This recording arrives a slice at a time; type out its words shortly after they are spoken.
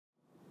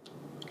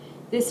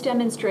This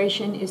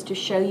demonstration is to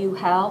show you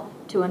how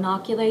to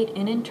inoculate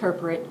and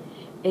interpret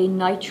a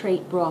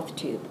nitrate broth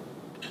tube.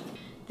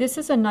 This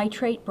is a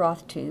nitrate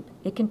broth tube.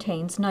 It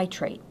contains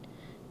nitrate.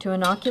 To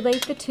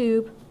inoculate the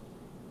tube,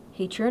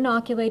 heat your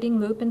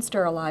inoculating loop and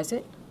sterilize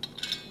it.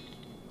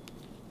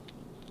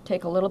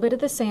 Take a little bit of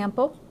the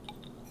sample,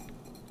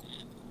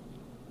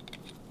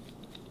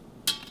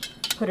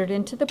 put it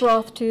into the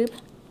broth tube,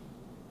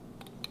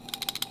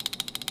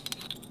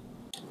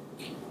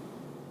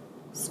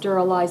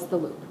 sterilize the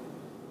loop.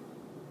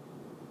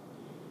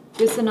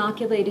 This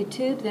inoculated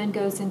tube then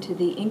goes into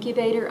the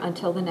incubator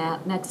until the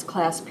next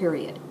class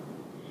period.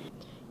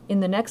 In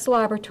the next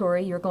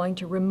laboratory, you're going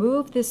to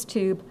remove this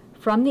tube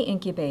from the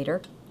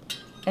incubator,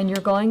 and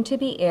you're going to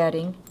be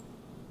adding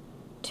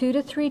 2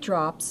 to 3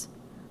 drops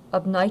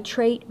of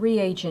nitrate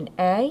reagent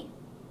A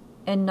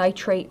and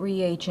nitrate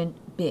reagent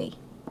B.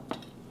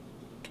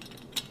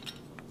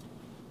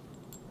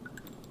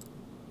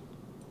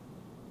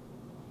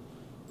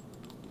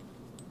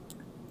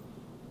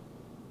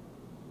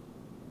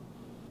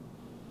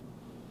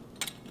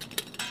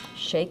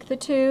 Shake the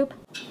tube,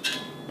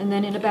 and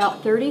then in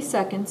about 30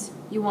 seconds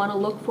you want to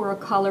look for a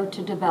color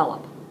to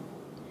develop.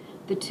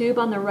 The tube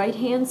on the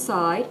right-hand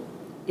side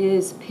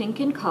is pink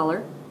in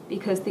color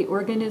because the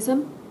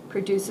organism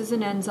produces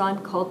an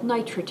enzyme called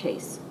Nitrate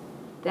Ace.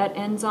 That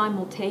enzyme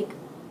will take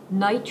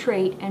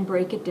nitrate and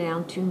break it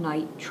down to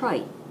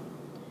nitrite.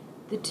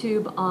 The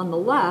tube on the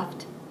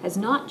left has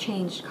not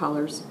changed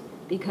colors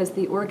because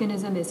the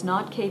organism is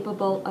not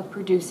capable of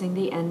producing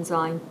the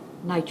enzyme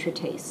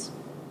Nitrate Ace.